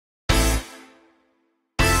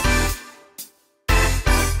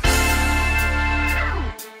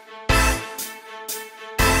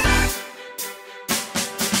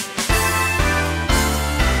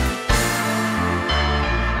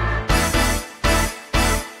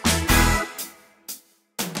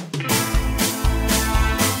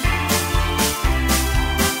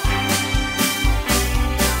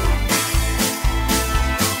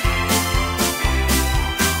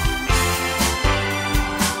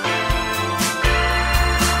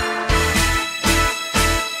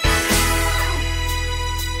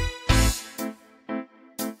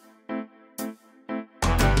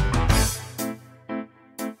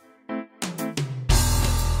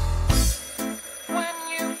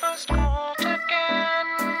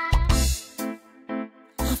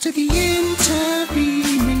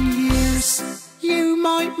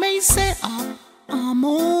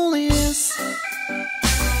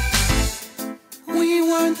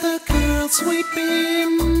the girls we'd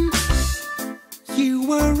been. You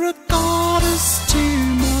were a goddess to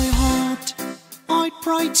my heart. I'd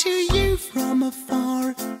pray to you from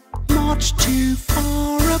afar, much too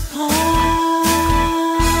far apart.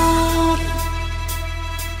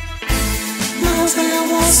 Now there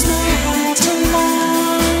was my heart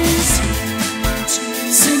alive,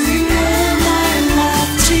 singing all my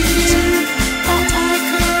love to you, but I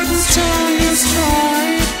couldn't tell you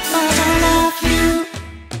straight that I love you,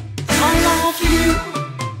 I love you.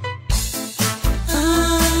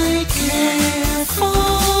 I care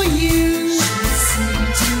for you.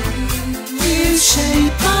 You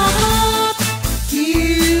shape up,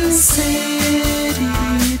 you said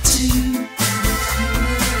it too.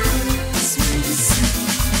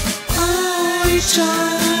 I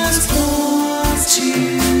just want to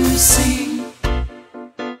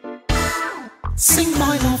sing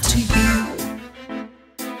my love to you.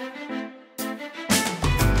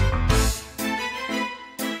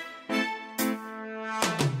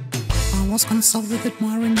 I was consoled with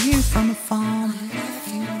admiring you from afar.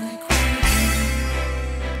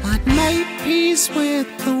 I'd made peace with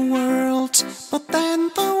the world, but then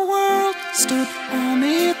the world stood on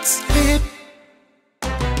its head.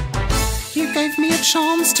 You gave me a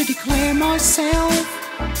chance to declare myself.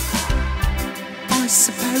 I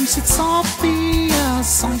suppose it's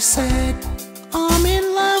obvious, I said, I'm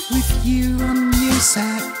in love with you, and you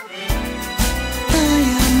said, I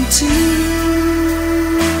am too.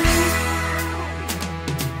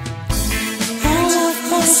 Our love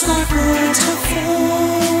was like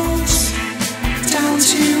waterfalls, down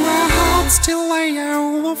to our hearts till they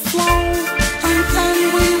overflow, and then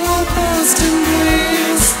we will burst in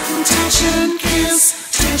bliss, and touch and kiss,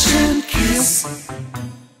 touch and kiss.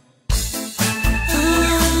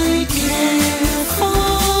 I care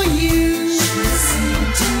for you.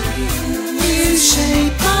 You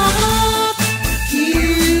shape up,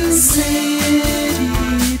 you said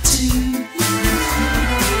it too.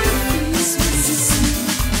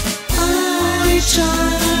 I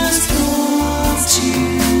just want to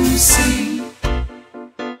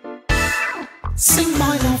sing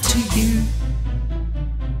my love to you.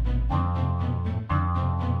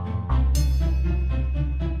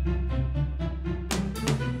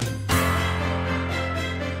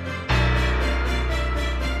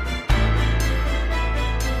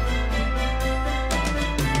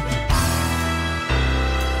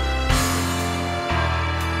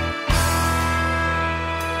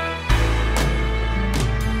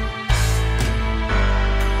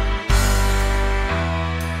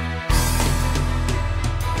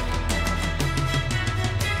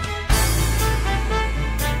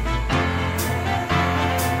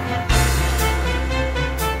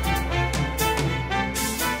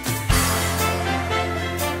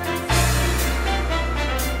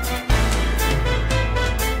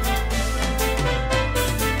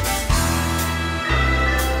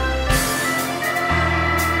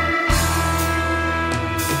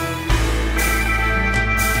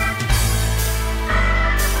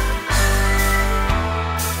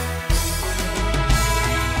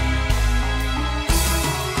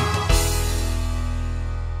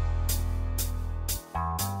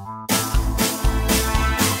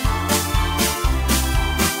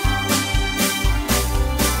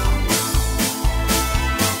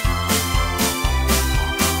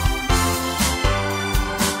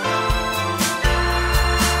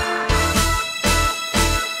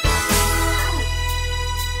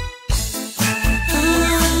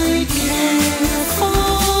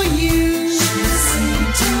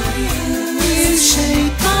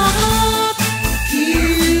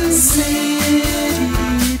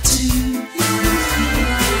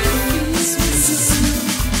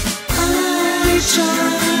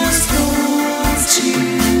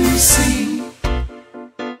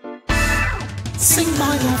 Sing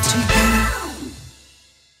my love to you.